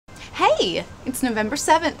Hey, it's November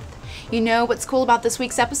 7th. You know what's cool about this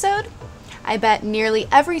week's episode? I bet nearly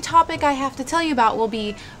every topic I have to tell you about will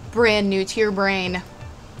be brand new to your brain.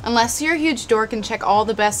 Unless you're a huge dork and check all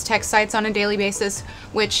the best tech sites on a daily basis,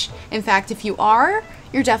 which, in fact, if you are,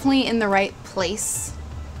 you're definitely in the right place.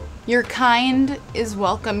 Your kind is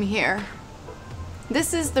welcome here.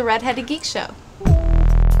 This is the Red-Headed Geek Show.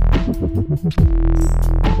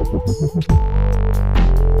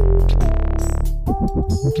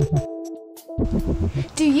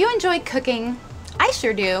 Do you enjoy cooking? I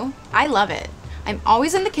sure do. I love it. I'm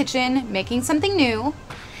always in the kitchen making something new.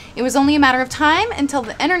 It was only a matter of time until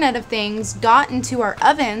the Internet of Things got into our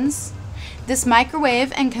ovens. This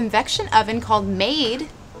microwave and convection oven called MAID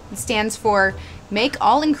stands for Make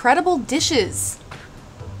All Incredible Dishes.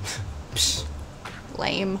 Psh,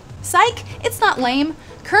 lame. Psych, it's not lame.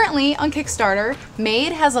 Currently on Kickstarter,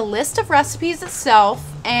 MAID has a list of recipes itself,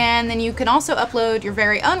 and then you can also upload your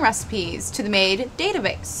very own recipes to the MAID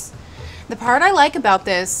database. The part I like about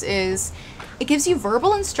this is it gives you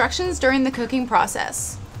verbal instructions during the cooking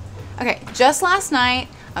process. Okay, just last night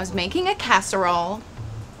I was making a casserole.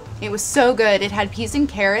 It was so good. It had peas and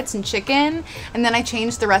carrots and chicken, and then I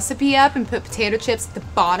changed the recipe up and put potato chips at the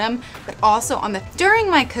bottom, but also on the...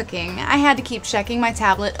 During my cooking, I had to keep checking my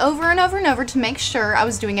tablet over and over and over to make sure I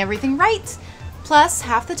was doing everything right. Plus,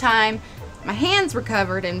 half the time, my hands were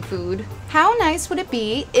covered in food. How nice would it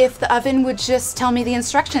be if the oven would just tell me the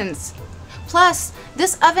instructions? Plus,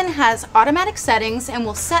 this oven has automatic settings and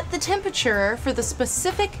will set the temperature for the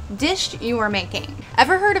specific dish you are making.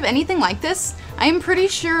 Ever heard of anything like this? I am pretty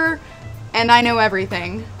sure, and I know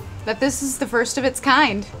everything, that this is the first of its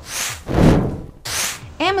kind.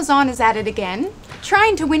 Amazon is at it again,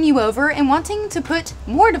 trying to win you over and wanting to put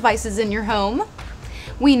more devices in your home.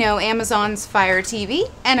 We know Amazon's Fire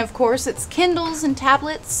TV, and of course its Kindles and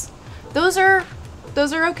tablets. Those are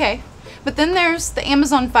okay. But then there's the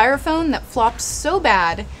Amazon Fire Phone that flopped so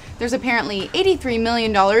bad, there's apparently $83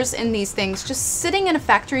 million in these things just sitting in a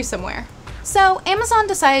factory somewhere. So Amazon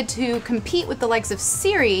decided to compete with the likes of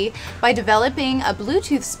Siri by developing a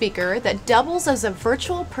Bluetooth speaker that doubles as a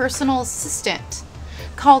virtual personal assistant.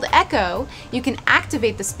 Called Echo, you can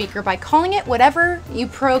activate the speaker by calling it whatever you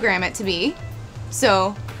program it to be.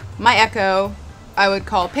 So my Echo, I would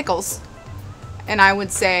call Pickles. And I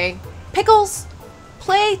would say, Pickles,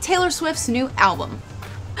 play Taylor Swift's new album.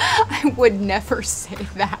 I would never say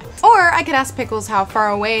that. Or I could ask Pickles how far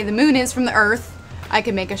away the moon is from the Earth. I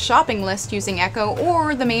could make a shopping list using Echo,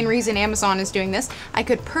 or the main reason Amazon is doing this, I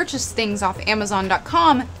could purchase things off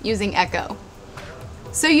Amazon.com using Echo.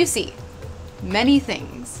 So you see, many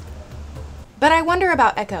things. But I wonder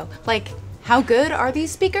about Echo. Like, how good are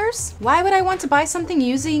these speakers? Why would I want to buy something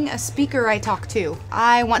using a speaker I talk to?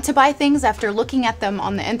 I want to buy things after looking at them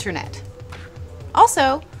on the internet.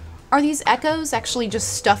 Also, are these Echoes actually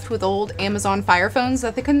just stuffed with old Amazon Fire phones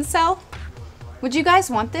that they couldn't sell? Would you guys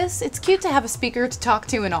want this? It's cute to have a speaker to talk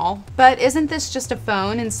to and all, but isn't this just a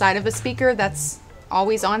phone inside of a speaker that's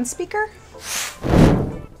always on speaker?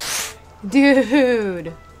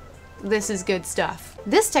 Dude, this is good stuff.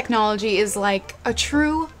 This technology is like a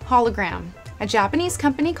true hologram. A Japanese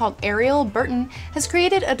company called Aerial Burton has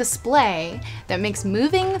created a display that makes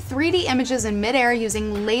moving 3D images in midair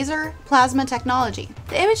using laser plasma technology.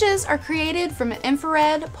 The images are created from an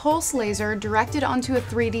infrared pulse laser directed onto a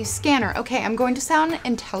 3D scanner. Okay, I'm going to sound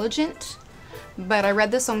intelligent, but I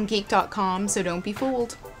read this on Geek.com, so don't be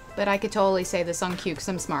fooled. But I could totally say this on Q because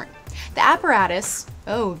I'm smart. The apparatus,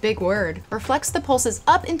 oh, big word, reflects the pulses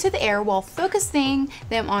up into the air while focusing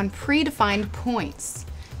them on predefined points.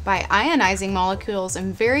 By ionizing molecules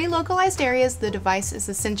in very localized areas, the device is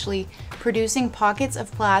essentially producing pockets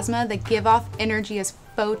of plasma that give off energy as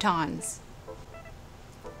photons.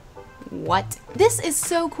 What? This is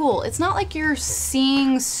so cool. It's not like you're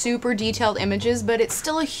seeing super detailed images, but it's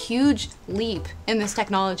still a huge leap in this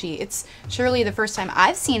technology. It's surely the first time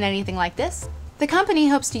I've seen anything like this. The company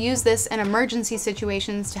hopes to use this in emergency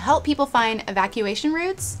situations to help people find evacuation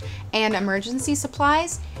routes and emergency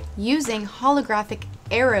supplies using holographic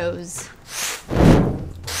arrows.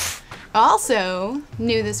 Also,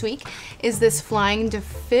 new this week is this flying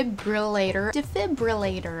defibrillator.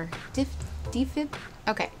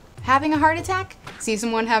 Okay. Having a heart attack? See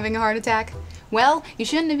someone having a heart attack? Well, you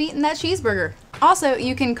shouldn't have eaten that cheeseburger. Also,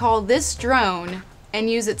 you can call this drone and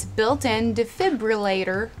use its built-in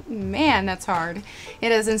defibrillator. Man, that's hard.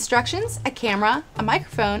 It has instructions, a camera, a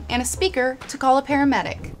microphone, and a speaker to call a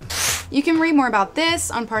paramedic. You can read more about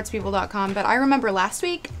this on partspeople.com, but I remember last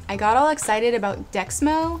week I got all excited about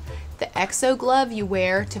Dexmo, the exo glove you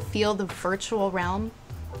wear to feel the virtual realm.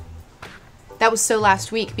 That was so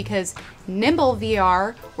last week because Nimble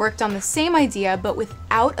VR worked on the same idea but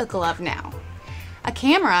without a glove now. A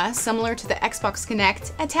camera, similar to the Xbox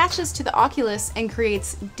Kinect, attaches to the Oculus and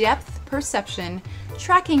creates depth perception,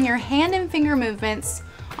 tracking your hand and finger movements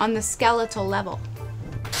on the skeletal level.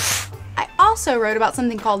 I also wrote about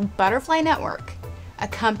something called Butterfly Network, a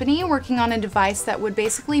company working on a device that would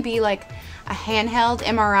basically be like a handheld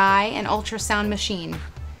MRI and ultrasound machine.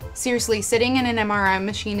 Seriously, sitting in an MRI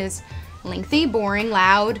machine is lengthy, boring,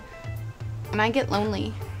 loud, and I get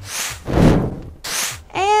lonely.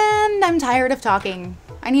 And I'm tired of talking.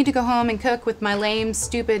 I need to go home and cook with my lame,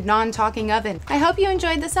 stupid, non-talking oven. I hope you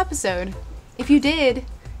enjoyed this episode. If you did,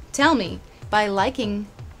 tell me by liking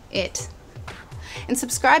it. And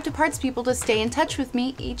subscribe to Parts People to stay in touch with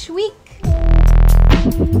me each week.